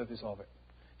on the surface of it.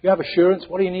 If you have assurance,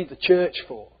 what do you need the church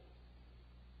for?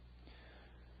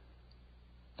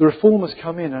 The Reformers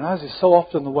come in, and as is so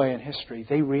often the way in history,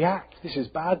 they react. This is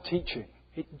bad teaching.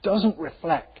 It doesn't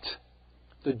reflect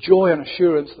the joy and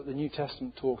assurance that the New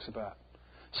Testament talks about.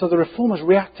 So the Reformers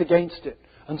react against it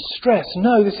and stress,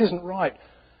 no, this isn't right.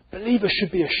 Believers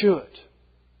should be assured.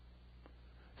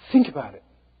 Think about it.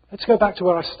 Let's go back to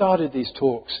where I started these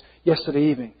talks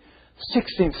yesterday evening.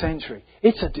 16th century.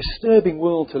 It's a disturbing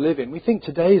world to live in. We think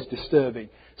today is disturbing.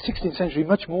 16th century,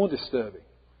 much more disturbing.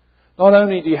 Not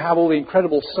only do you have all the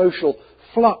incredible social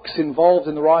flux involved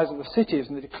in the rise of the cities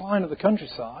and the decline of the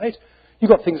countryside,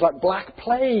 you've got things like Black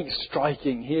Plague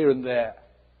striking here and there.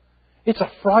 It's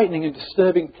a frightening and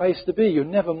disturbing place to be. You're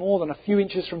never more than a few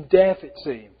inches from death, it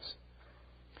seems.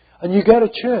 And you go to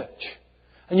church,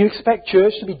 and you expect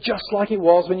church to be just like it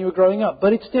was when you were growing up,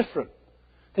 but it's different.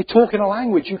 They talk in a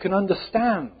language you can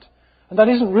understand. And that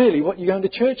isn't really what you're going to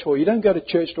church for. You don't go to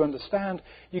church to understand.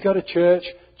 You go to church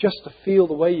just to feel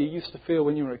the way you used to feel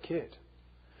when you were a kid.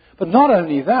 But not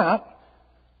only that,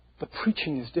 the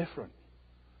preaching is different.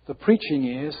 The preaching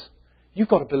is, you've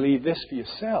got to believe this for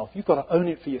yourself. You've got to own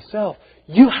it for yourself.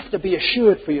 You have to be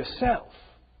assured for yourself.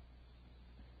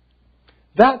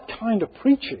 That kind of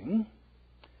preaching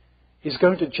is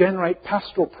going to generate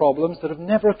pastoral problems that have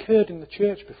never occurred in the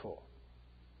church before.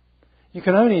 You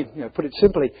can only, put it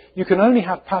simply, you can only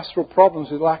have pastoral problems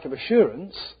with lack of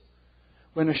assurance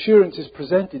when assurance is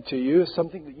presented to you as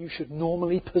something that you should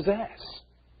normally possess.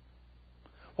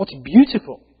 What's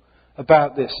beautiful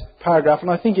about this paragraph,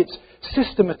 and I think it's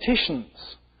systematicians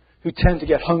who tend to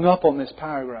get hung up on this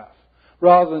paragraph,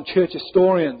 rather than church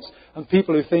historians and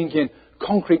people who think in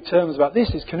concrete terms about this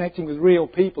is connecting with real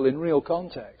people in real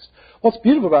context. What's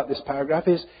beautiful about this paragraph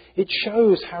is it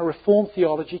shows how Reformed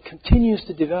theology continues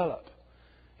to develop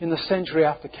in the century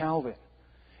after Calvin.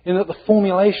 In that the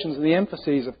formulations and the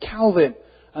emphases of Calvin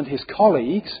and his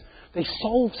colleagues, they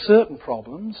solved certain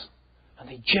problems and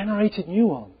they generated new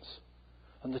ones.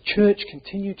 And the church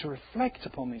continued to reflect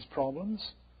upon these problems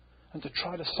and to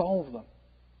try to solve them.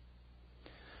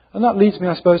 And that leads me,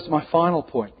 I suppose, to my final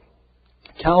point.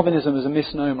 Calvinism is a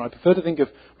misnomer. I prefer to think of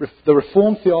the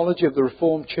Reformed theology of the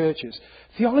Reformed churches.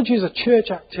 Theology is a church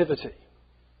activity.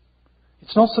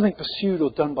 It's not something pursued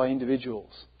or done by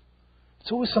individuals.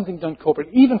 It's always something done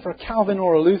corporately. Even for a Calvin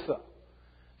or a Luther,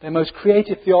 their most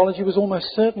creative theology was almost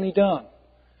certainly done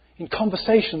in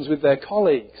conversations with their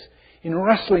colleagues, in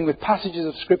wrestling with passages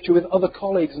of Scripture with other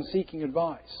colleagues and seeking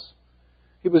advice.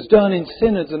 It was done in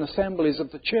synods and assemblies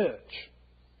of the church.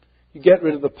 You get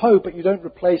rid of the Pope, but you don't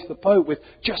replace the Pope with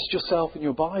just yourself and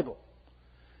your Bible.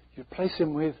 You replace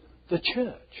him with the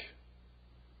church.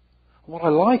 What I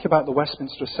like about the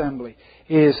Westminster Assembly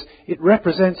is it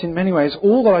represents in many ways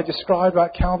all that I described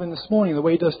about Calvin this morning, the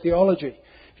way he does theology.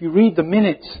 If you read the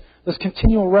minutes, there's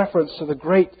continual reference to the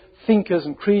great thinkers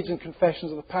and creeds and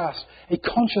confessions of the past, a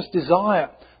conscious desire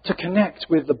to connect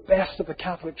with the best of the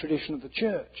Catholic tradition of the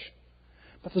church.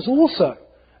 But there's also,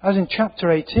 as in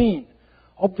chapter 18,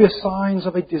 obvious signs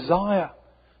of a desire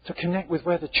to connect with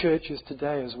where the church is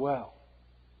today as well.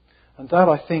 And that,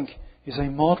 I think, is a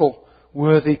model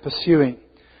worthy pursuing.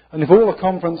 And if all a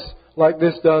conference like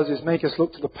this does is make us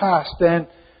look to the past, then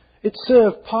it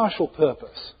served partial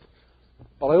purpose.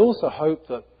 But I also hope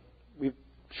that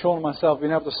Sean and myself have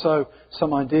been able to sow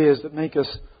some ideas that make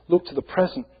us look to the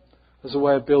present as a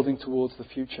way of building towards the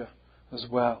future as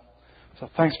well. So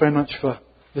thanks very much for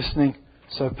listening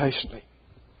so patiently.